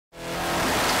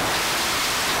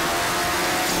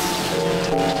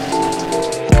Good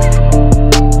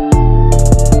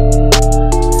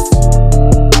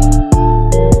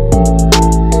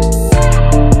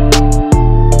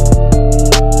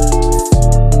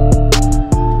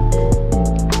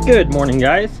morning,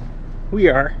 guys. We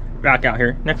are back out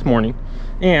here next morning,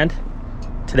 and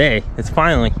today is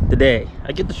finally the day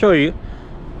I get to show you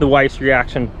the wife's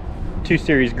reaction to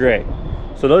Series Gray.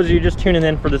 So those of you just tuning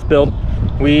in for this build,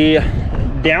 we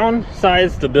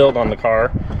downsized the build on the car.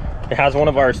 It has one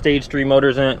of our stage 3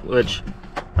 motors in it, which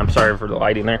I'm sorry for the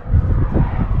lighting there.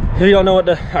 If you don't know what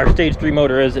our stage 3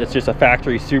 motor is, it's just a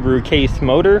factory Subaru case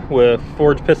motor with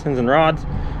forged pistons and rods.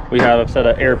 We have a set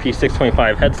of ARP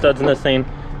 625 head studs in this thing,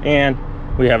 and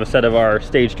we have a set of our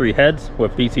stage 3 heads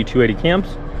with BC 280 cams.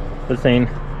 This thing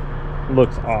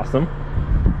looks awesome.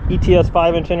 ETS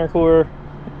 5-inch intercooler,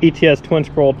 ETS twin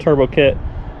scroll turbo kit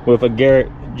with a Garrett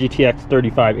GTX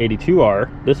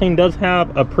 3582R. This thing does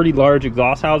have a pretty large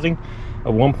exhaust housing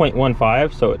of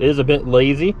 1.15, so it is a bit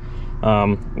lazy.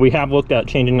 We have looked at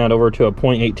changing that over to a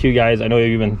 0.82, guys. I know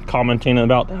you've been commenting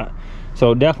about that,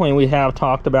 so definitely we have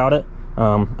talked about it.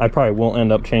 I probably will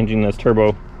end up changing this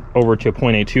turbo over to a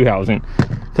 0.82 housing,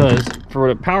 because for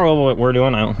the power level that we're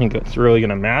doing, I don't think it's really going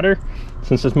to matter,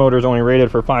 since this motor is only rated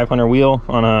for 500 wheel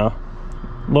on a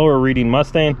lower reading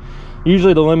Mustang.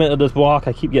 Usually the limit of this block,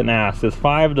 I keep getting asked, is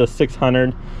 5 to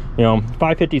 600. You know,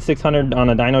 550, 600 on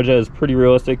a Dynojet is pretty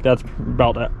realistic. That's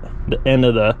about the end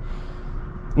of the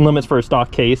limits for a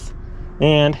stock case.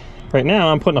 And right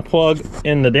now I'm putting a plug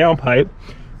in the downpipe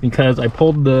because I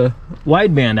pulled the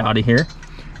wideband out of here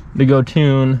to go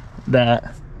tune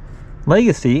that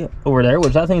Legacy over there,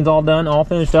 which that thing's all done, all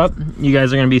finished up. You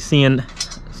guys are going to be seeing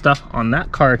stuff on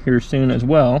that car here soon as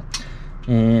well.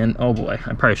 And oh boy,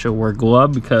 I probably should wear a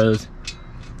glove because,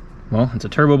 well, it's a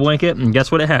turbo blanket, and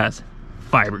guess what it has?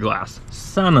 Fiberglass.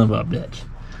 Son of a bitch.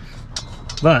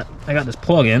 But I got this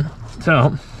plug in,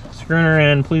 so screwing her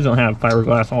in. Please don't have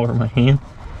fiberglass all over my hand,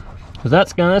 because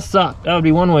that's gonna suck. That would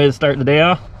be one way to start the day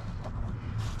off.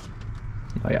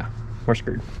 Oh yeah, we're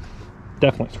screwed.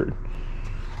 Definitely screwed.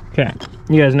 Okay,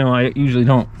 you guys know I usually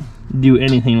don't do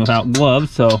anything without gloves,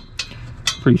 so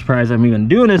pretty surprised I'm even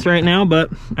doing this right now,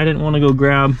 but I didn't want to go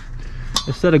grab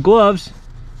a set of gloves.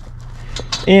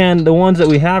 And the ones that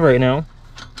we have right now,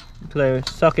 because I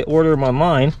suck at ordering them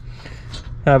online,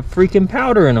 have freaking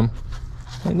powder in them.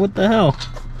 Like, what the hell?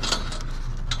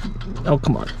 Oh,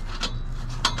 come on.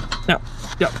 No,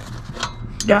 yep.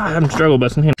 God, I'm struggle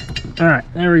busting him. All right,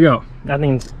 there we go. That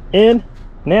thing's in.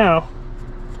 Now,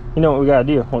 you know what we gotta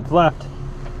do. What's left?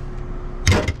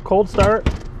 Cold start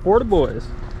for the boys.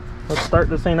 Let's start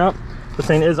this thing up. This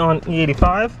thing is on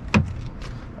E85.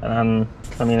 I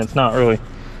mean, it's not really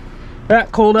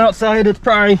that cold outside. It's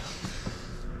probably,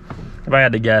 if I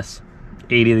had to guess,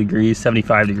 80 degrees,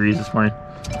 75 degrees this morning.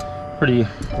 Pretty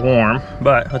warm,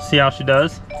 but let's see how she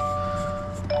does.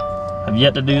 I've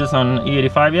yet to do this on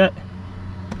E85 yet.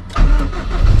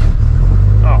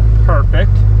 Oh,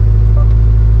 perfect.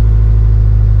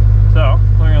 So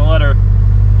we're gonna let her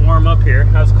warm up here.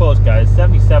 How's close, guys?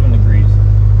 77 degrees.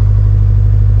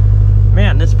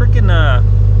 Man, this freaking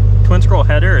twin scroll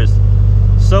header is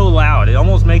so loud. It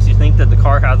almost makes you think that the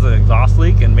car has an exhaust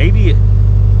leak, and maybe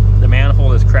the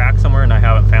manifold is cracked somewhere and I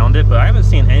haven't found it, but I haven't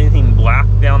seen anything black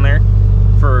down there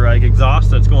for like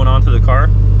exhaust that's going on to the car.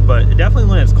 But definitely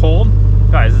when it's cold,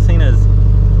 guys, this thing is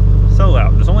so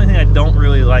loud. There's the only thing I don't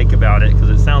really like about it, because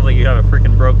it sounds like you have a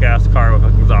freaking broke ass car with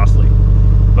an exhaust leak.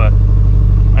 But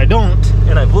I don't,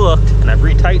 and I've looked and I've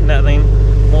retightened that thing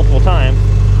multiple times,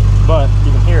 but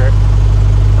you can hear it.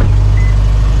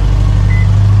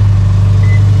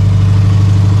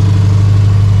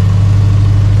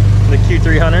 The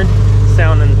Q300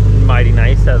 sounding mighty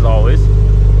nice as always.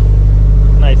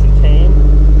 Nice and tame.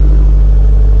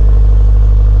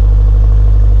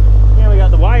 Yeah, we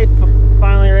got the wife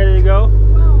finally ready to go.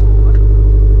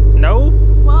 Whoa. No?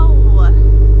 Whoa.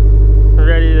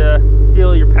 Ready to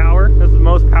feel your power. This is the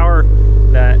most power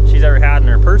that she's ever had in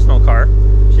her personal car.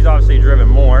 She's obviously driven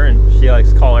more, and she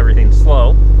likes to call everything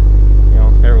slow. You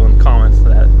know, everyone comments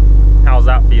that. How's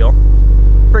that feel?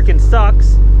 Freaking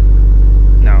sucks.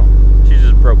 No, she's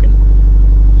just broken.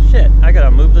 Shit, I gotta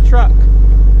move the truck.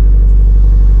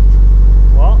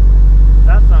 Well,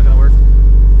 that's not gonna work.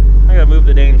 I gotta move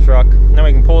the dang truck. Then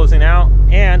we can pull this thing out,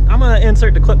 and I'm gonna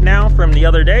insert the clip now from the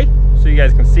other day so you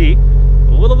guys can see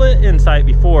a little bit insight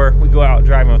before we go out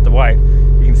driving with the wife.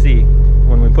 You can see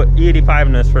when we put E85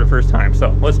 in this for the first time.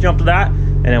 So let's jump to that,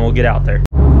 and then we'll get out there.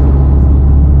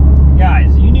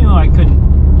 Guys, you knew I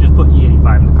couldn't just put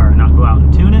E85 in the car and not go out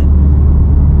and tune it.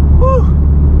 Woo!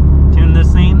 Tune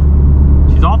this thing.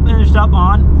 She's all finished up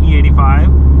on E85.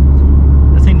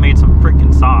 This thing made some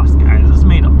freaking sauce, guys. This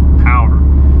made a power.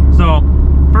 So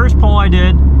first pull I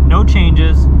did, no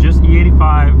changes, just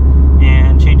E85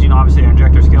 and changing obviously our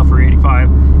injector scale for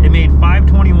E85. It made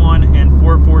 521 and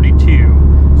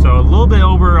 442. So a little bit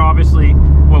over obviously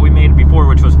what we made before,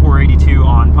 which was 482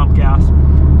 on pump gas.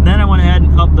 Then I went ahead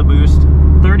and upped the boost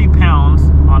 30 pounds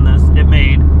on this. It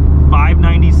made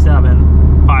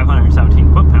 597,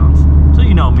 517 foot-pounds. So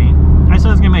you know me. I said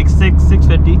I was gonna make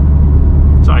 650.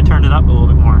 So I turned it up a little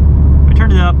bit more. I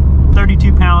turned it up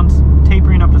 32 pounds,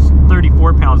 tapering up to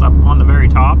 34 pounds up on the very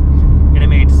top. And it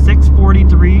made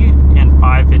 643 and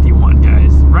 551,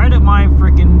 guys. Right at my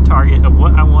freaking target of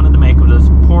what I wanted to make with this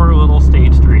poor little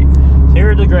stage 3. So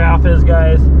here the graph is,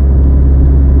 guys.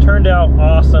 Turned out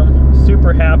awesome.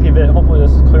 Super happy of it. Hopefully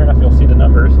this is clear enough you'll see the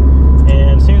numbers.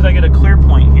 And as soon as I get a clear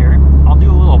point here, I'll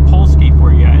do a little pole ski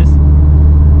for you guys.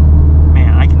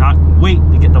 Man, I cannot wait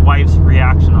to get the wife's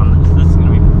reaction on this. This is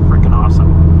going to be freaking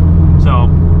awesome. So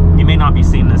you may not be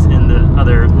seeing this in the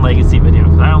other legacy video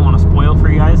because I don't want to spoil for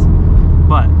you guys.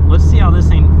 But let's see how this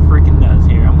thing freaking does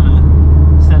here. I'm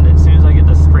going to send it as soon as I get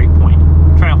the straight point.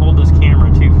 Try to hold this camera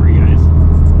too for you guys.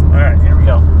 All right, here we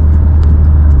go.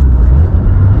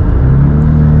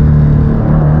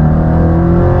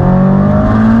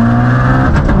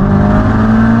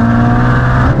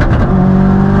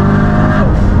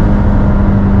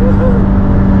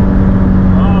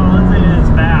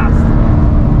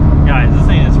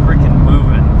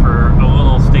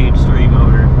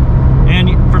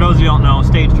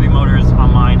 Stage 3 motors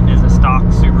on mine is a stock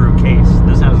Subaru case.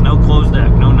 This has no closed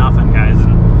deck, no nothing, guys.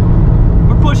 And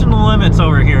we're pushing the limits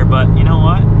over here, but you know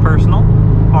what? Personal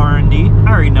R&D.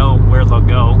 I already know where they'll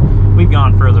go. We've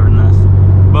gone further in this,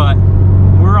 but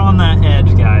we're on that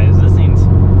edge, guys. This thing's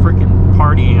freaking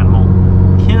party animal.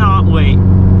 Cannot wait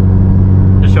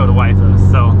to show the wife this.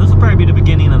 So this will probably be the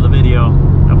beginning of the video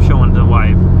of showing the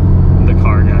wife the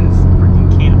car, guys.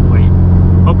 Freaking can't wait.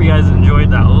 Hope you guys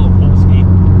enjoyed that little pole ski.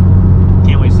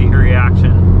 Can't wait to see her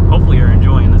reaction. Hopefully you're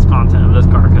enjoying this content of this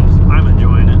car because I'm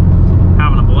enjoying it.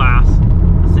 Having a blast.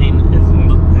 This thing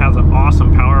has an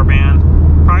awesome power band.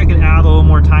 Probably could add a little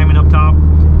more timing up top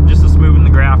just to smoothen the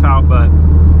graph out, but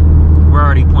we're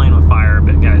already playing with fire a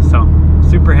bit, guys. So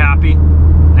super happy.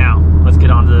 Now let's get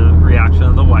on to the reaction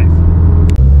of the wife.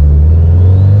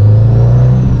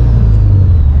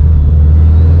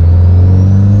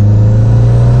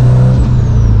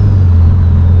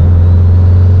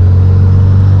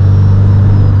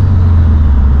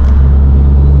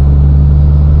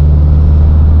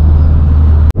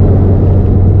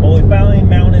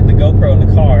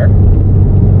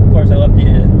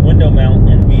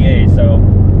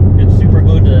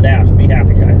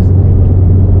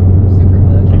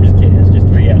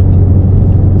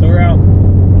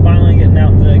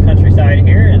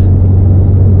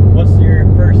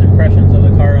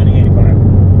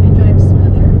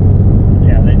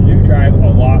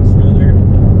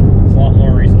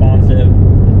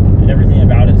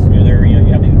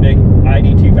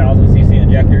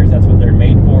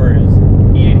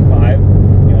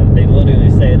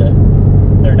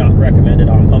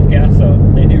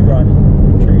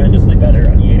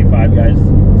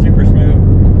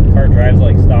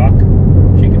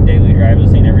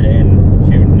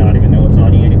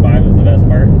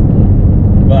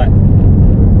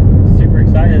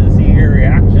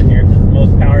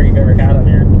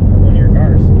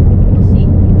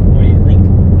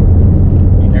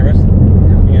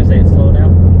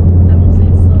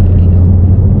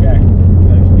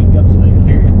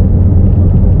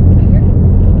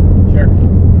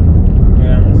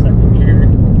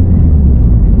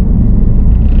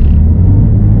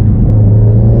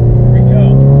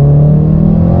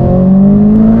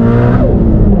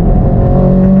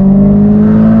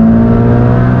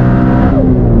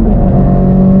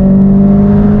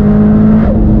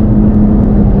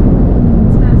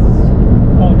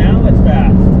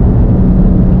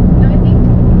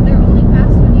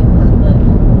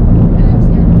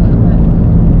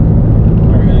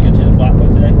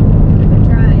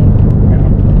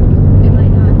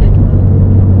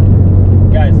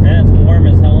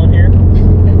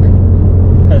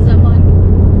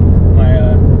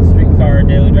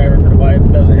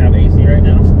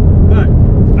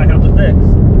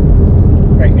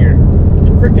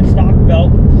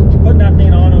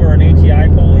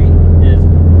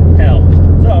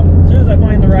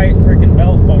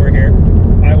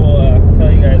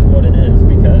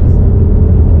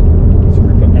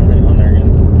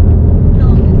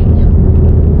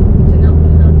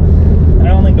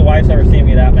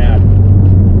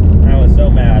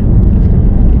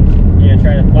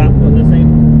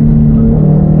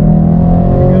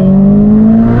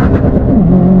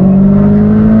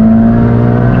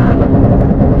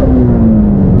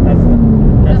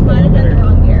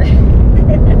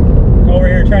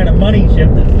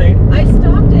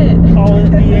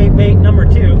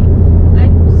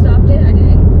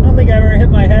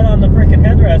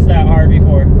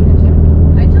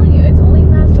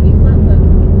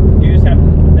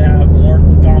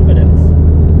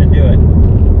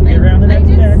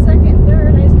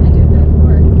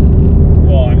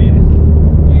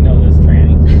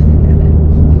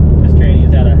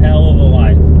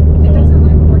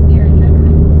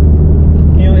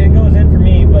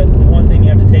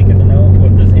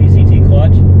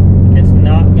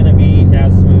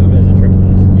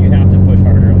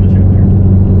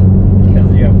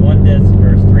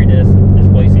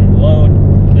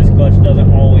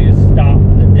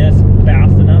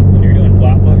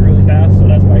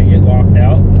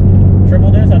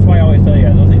 always tell you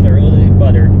guys, those things are really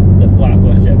butter, the flat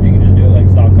foot shift. You can just do it like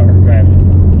stock car driving.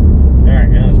 Alright,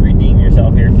 now let's redeem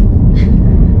yourself here. You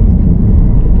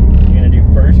gonna do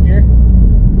first gear?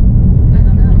 I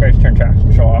don't know. Better just turn traction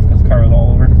control off because the car was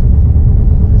all over.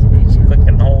 Just click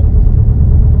and hold.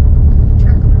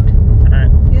 Track mode.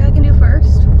 Alright. Yeah, I can do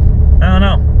first. I don't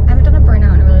know. I haven't done a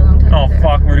burnout in a really long time. Oh either.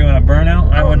 fuck, we're doing a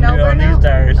burnout? I wouldn't do it on these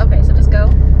tires. Okay, so just go.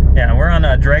 Yeah, we're on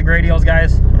drag radials,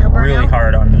 guys. No really burnout?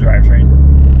 hard on the drivetrain.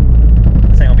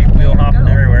 This thing will be wheel hopping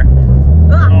everywhere.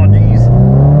 Ah. Oh, jeez.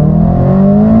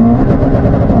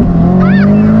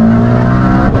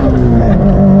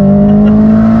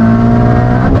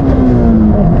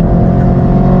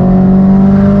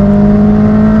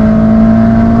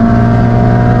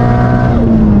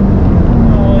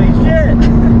 Holy shit!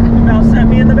 You about sent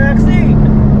me in the back seat.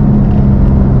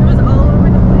 It was all over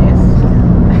the place.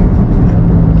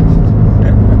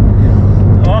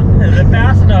 Oh, is it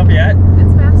fast enough yet?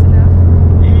 It's fast enough.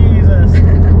 Jesus.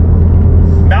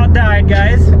 About died,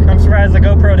 guys. I'm surprised the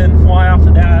GoPro didn't fly off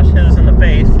the dash, hit us in the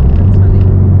face. That's funny.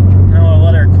 I'll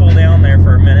let her cool down there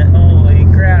for a minute. Holy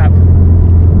crap.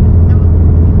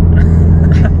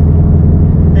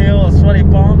 You a little sweaty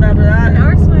palm after that? We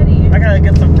are sweaty. I gotta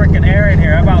get some freaking air in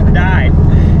here. I about died.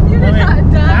 You did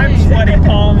not die. I'm sweaty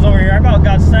palms over here. I about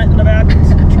got sent in the back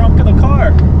trunk of the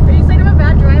car. Are you saying I'm a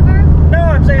bad driver? No,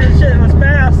 I'm saying this shit was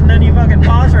fast, and then you fucking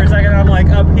pause for a second. I'm like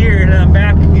up here, and then I'm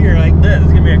back here like this.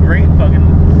 It's gonna be a great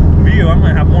fucking view. I'm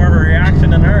gonna have more of a reaction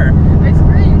than her. I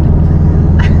screamed.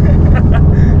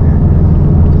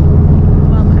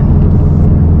 Well then.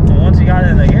 And once you got it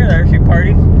in the gear there, she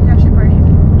partied. Yeah, she partied.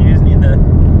 You just need to.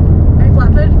 I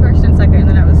flat-footed first and second, and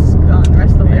then I was gone the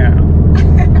rest of the way. Yeah.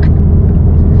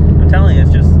 I'm telling you,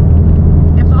 it's just.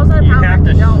 It falls out of You power have if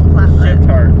to you don't flat-foot. shift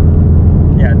hard.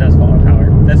 Yeah, it does fall out power.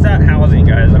 That's that housing,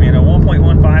 guys. I mean, a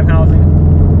 1.15 housing.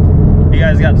 You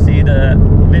guys got to see the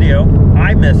video.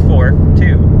 I missed 4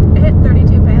 too. It hit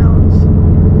 32 pounds.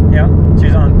 Yeah,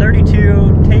 she's on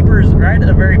 32, tapers right at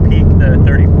the very peak, the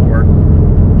 34.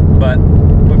 But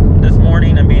this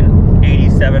morning, I mean,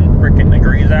 87 freaking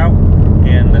degrees out,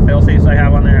 and the fail safes I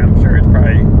have on there, I'm sure it's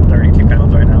probably 32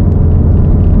 pounds right now.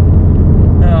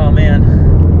 Oh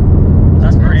man,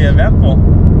 that's pretty eventful.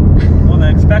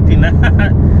 Wasn't expecting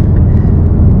that.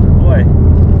 Boy.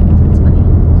 It's funny.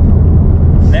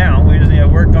 Now we just need to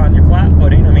work on your flat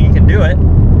footing. I mean, you can do it,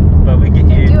 but we get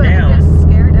you Do it. down. I'm just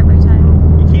scared every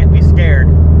time. You can't be scared.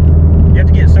 You have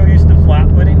to get so used to flat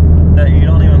footing that you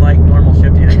don't even like normal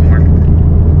shifting anymore.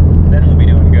 Then we'll be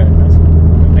doing good. That's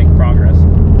we'll make progress.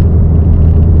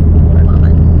 But, Love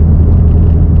it.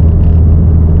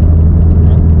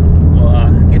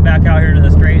 we'll get back out here to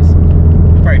the straights.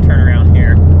 We'll probably turn around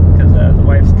here because the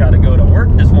wife's got to go to work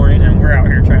this morning, and we're out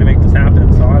here trying to make this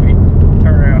happen. So I'll be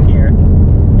turn around here,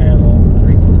 and we'll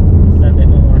freaking send it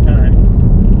one more time.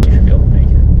 You should be able to make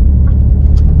it.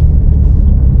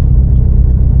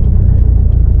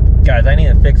 Guys, I need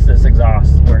to fix this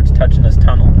exhaust where it's touching this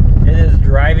tunnel. It is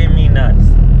driving me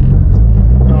nuts.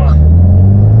 Oh,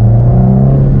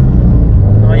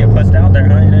 oh you pussed out there,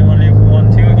 huh? You didn't want to do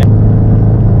 1, 2 again?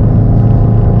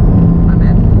 My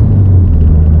bad.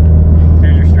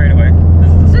 Here's your straightaway.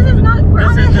 This is not. We're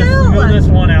on a hill. This is the smoothest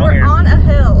one out We're here. on a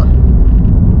hill.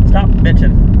 Stop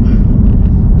bitching.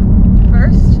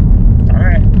 First.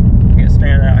 Alright. Get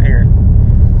stranded out here.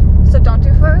 So don't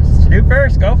do first. Do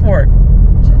first. Go for it.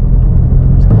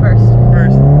 First.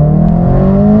 First.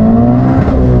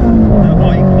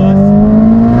 Oh, you puss.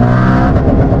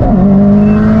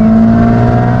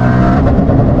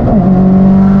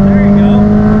 There you go.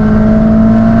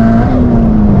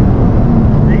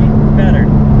 See? Better.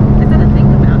 I gotta think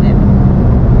about it.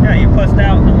 Yeah, you pussed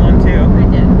out in the 1, 2. I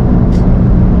did.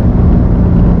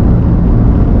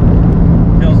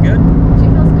 Feels good? She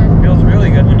feels good. Feels really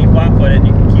good when you flat foot it and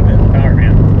you can keep it in the power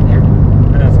band. Yeah.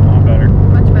 That's a lot better.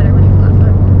 Much better when you flat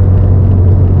foot.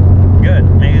 Good.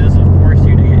 Maybe this will force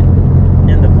you to get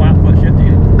into flat foot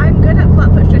shifting. I'm good at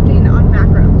flat foot shifting on back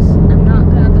roads. I'm not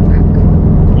good at the track.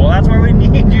 Well, that's where we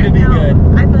need you to be No, good.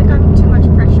 I feel like I'm too much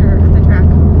pressure at the track,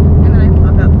 and then I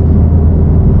fuck up.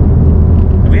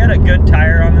 If we had a good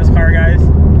tire on this car, guys,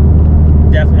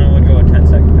 definitely would go a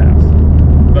 10-second pass.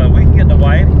 But we can get the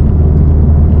white.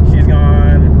 She's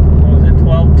gone, what was it,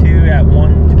 12.2 at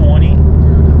 120?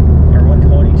 Or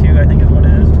 122, I think is what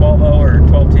it is. 12.0 or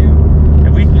 12.2.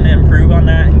 If we can improve on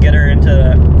that and get her into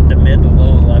the mid to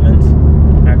low 11s,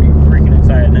 I'd be freaking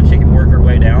excited. And then she can work her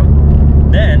way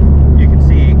down. Then you can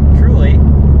see truly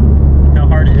how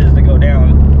hard it is to go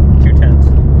down 2/10.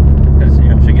 Because, you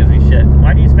know, she gives me shit.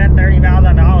 Why do you spend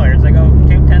 $30,000? I go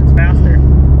 2/10 faster.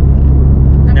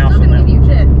 I'm Now still from gonna them. give you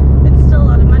shit. It's still a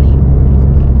lot of money.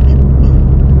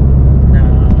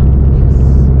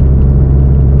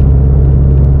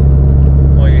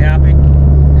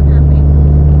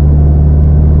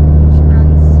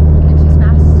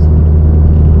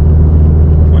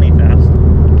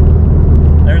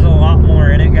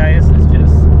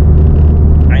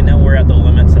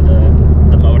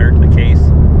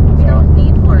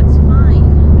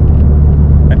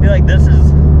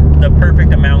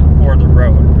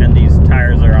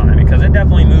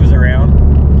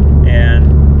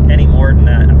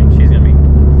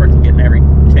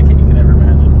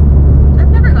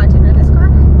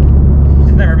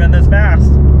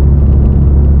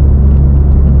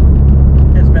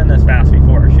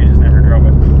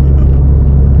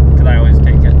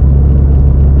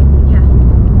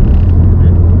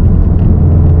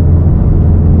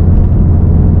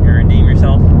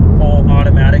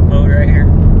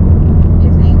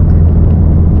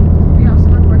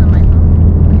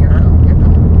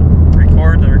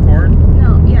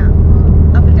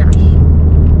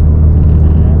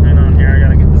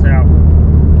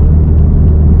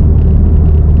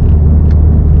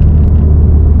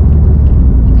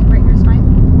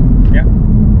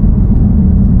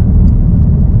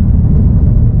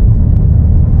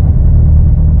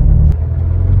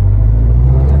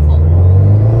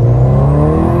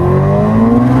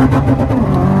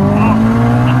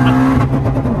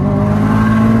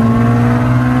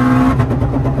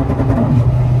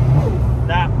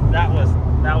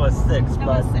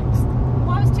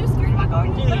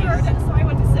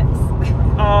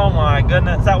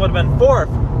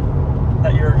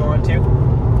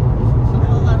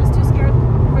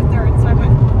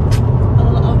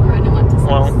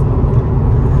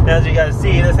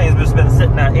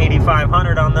 Getting that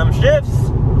 8,500 on them shifts.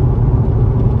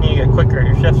 You get quicker at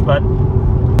your shifts, bud.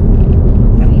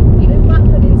 Even flat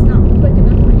pudding's not quick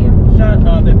enough for you. Shut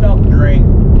up, it felt great.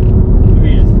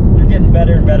 We're getting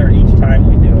better and better each time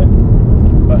we do it.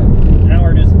 But now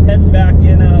we're just heading back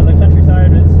in out of the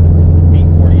countryside. It's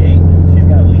 8:48. She's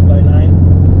got to leave by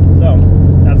 9. So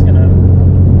that's gonna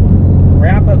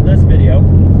wrap up this video.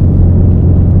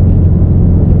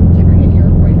 Did you forget you were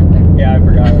recording up there? Yeah, I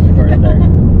forgot I was recording there.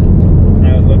 And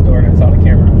I looked over and I saw the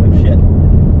camera and I was like, shit.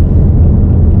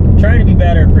 I'm trying to be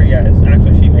better for you guys.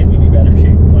 Actually, she made me be better. She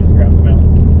went and grabbed them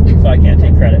out. So I can't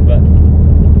take credit, but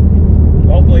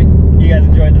hopefully you guys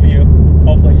enjoyed the view.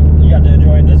 Hopefully you got to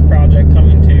enjoy this project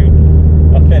coming to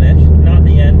a finish. Not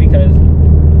the end, because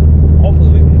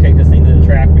hopefully we can take this thing to the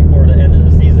track before the end of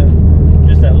the season.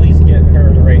 Just at least get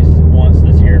her to race once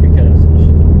this year, because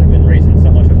we've been racing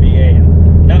so much with VA,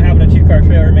 and not having a 2-car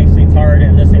trailer makes things hard,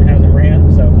 and this thing hasn't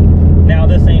ran. So now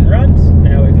this thing runs.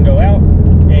 Now we can go out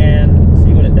and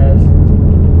see what it does.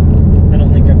 I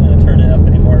don't think I'm going to turn it up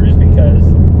anymore, just because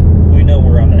we know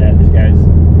we're on the edge, guys.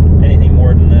 Anything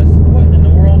more than this. What in the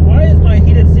world? Why is my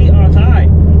heated seat on high?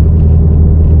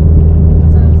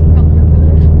 So it's probably over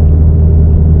there.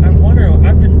 I'm wondering,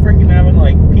 I've been freaking having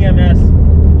like PMS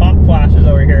hot flashes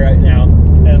over here right now,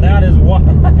 and that is why.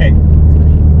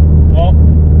 Well,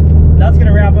 that's going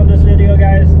to wrap up this video,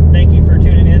 guys. Thank you for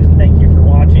tuning in. Thank you for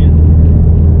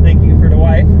watching. Thank you for the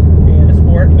wife being a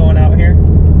sport going out here.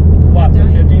 Flat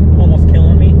foot shifting, almost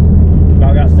killing me.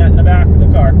 About got sent in the back of the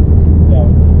car. So,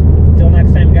 until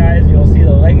next time, guys, you'll see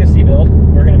the legacy build.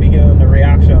 We're going to be giving the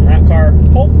reaction on that car.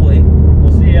 Hopefully,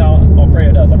 we'll see how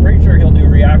Alfredo does. I'm pretty sure he'll do a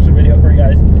reaction video for you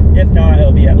guys. If not,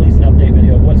 it'll be at least an update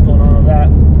video of what's going on with that.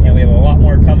 And we have a lot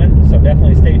more coming, so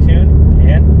definitely stay tuned.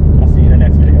 And I'll see you in the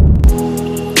next video.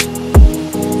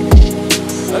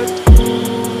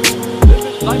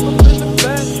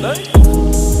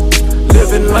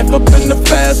 Living life up in the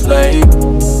fast lane.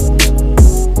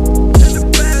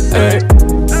 Hey.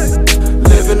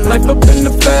 Living life up in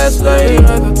the fast lane.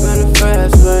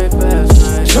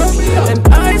 And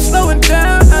I ain't slowing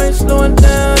down, I ain't slowing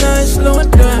down, I ain't slowing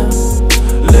down.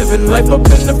 Living life up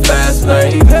in the fast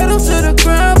lane. Pedal to the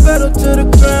ground, pedal to the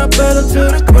ground, pedal to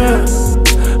the ground.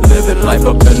 Living life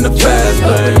up in the fast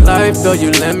lane. Life, though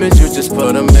you limit, you just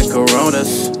put them in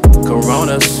Coronas,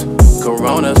 Coronas,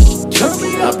 Coronas.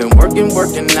 I've been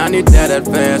working, I need that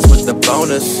advance with the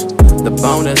bonus, the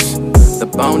bonus, the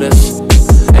bonus.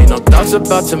 Ain't no thoughts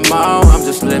about tomorrow, I'm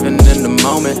just living in the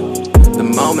moment, the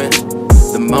moment,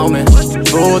 the moment.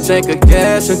 Full tank of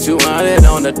gas and 200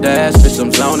 on the dash, bitch,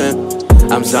 I'm zoning,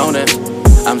 I'm zoning,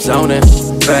 I'm zoning.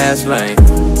 Fast lane,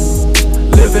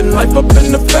 living life up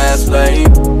in the fast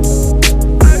lane.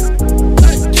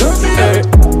 Hey.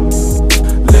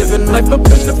 Living life up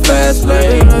in the fast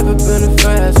lane. Life up in the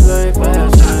fast lane,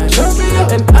 fast lane.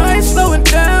 And I ain't slowing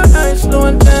down, I ain't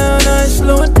slowing down, I ain't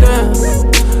slowing down.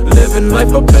 Living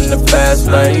life up in the fast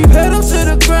lane. Pedal to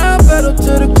the ground, pedal to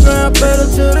the ground.